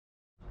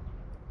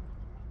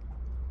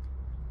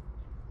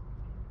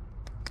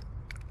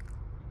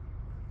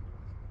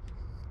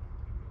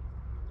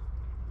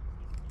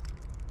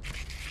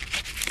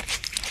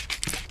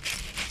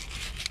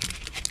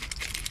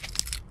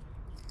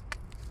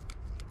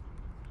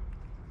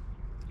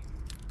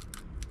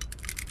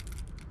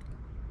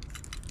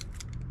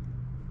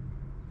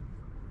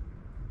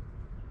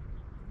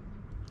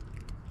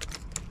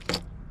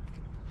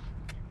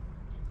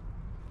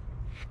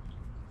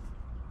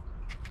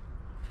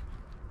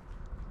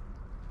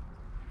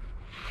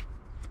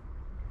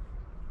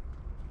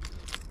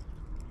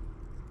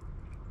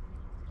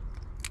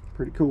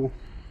Pretty cool.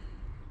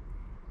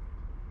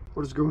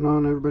 What is going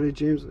on, everybody?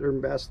 James with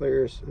Urban Bass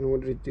Layers, and I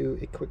wanted to do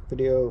a quick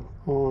video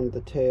on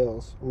the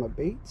tails on my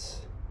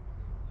baits,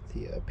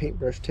 the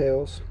paintbrush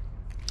tails.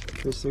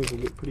 These things will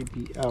get pretty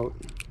beat out.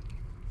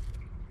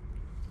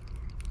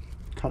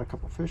 Caught a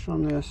couple fish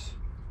on this.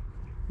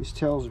 These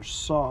tails are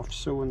soft,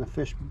 so when the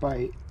fish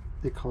bite,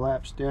 they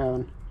collapse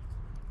down,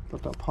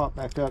 but they'll pop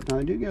back up. Now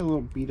they do get a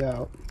little beat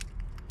out.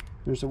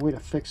 There's a way to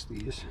fix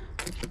these.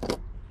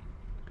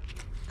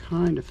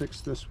 Kind of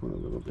fix this one a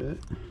little bit.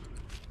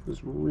 It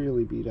was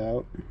really beat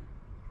out.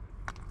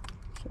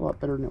 It's a lot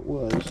better than it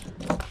was.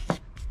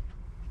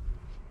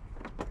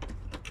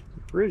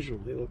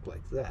 Originally looked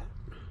like that.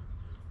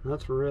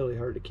 That's really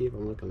hard to keep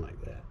them looking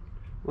like that.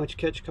 Once you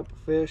catch a couple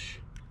fish,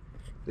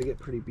 they get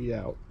pretty beat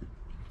out.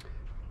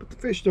 But the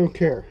fish don't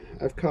care.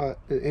 I've caught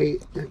an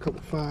 8 and a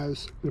couple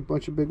 5s and a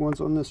bunch of big ones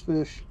on this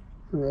fish,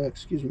 or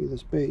excuse me,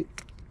 this bait.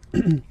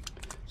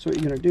 So what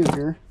you're gonna do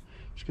here,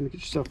 just gonna get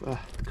yourself a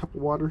cup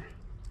of water,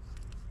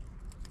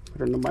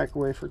 put it in the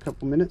microwave for a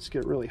couple minutes, get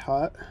it really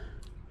hot.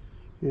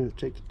 You're gonna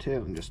take the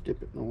tail and just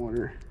dip it in the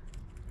water,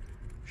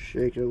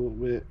 shake it a little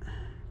bit,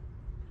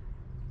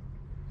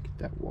 get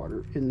that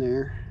water in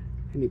there.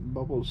 Any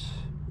bubbles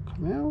will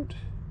come out.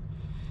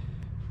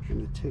 I'm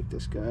gonna take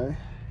this guy,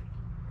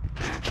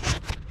 put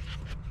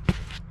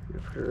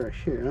it right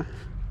here.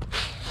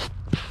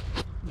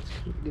 Let's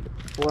get it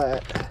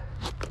flat.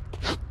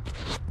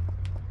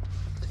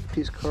 Take a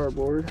piece of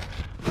cardboard,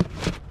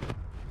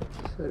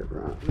 set it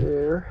right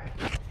there.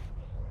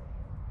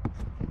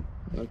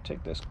 I'm gonna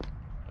take this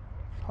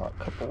hot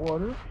cup of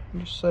water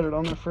and just set it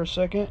on there for a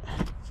second.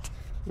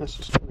 That's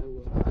just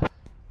gonna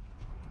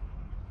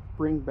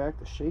bring back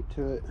the shape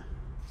to it.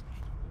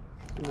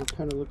 And it'll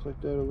kind of look like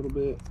that a little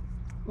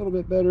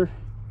bit better.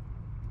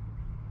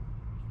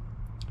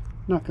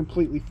 Not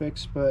completely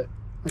fixed, but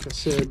like I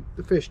said,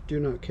 the fish do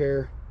not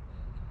care.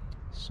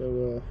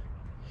 So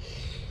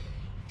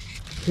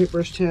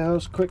paintbrush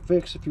tails, quick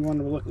fix if you want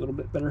them to look a little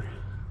bit better.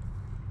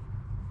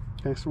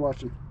 Thanks for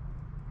watching.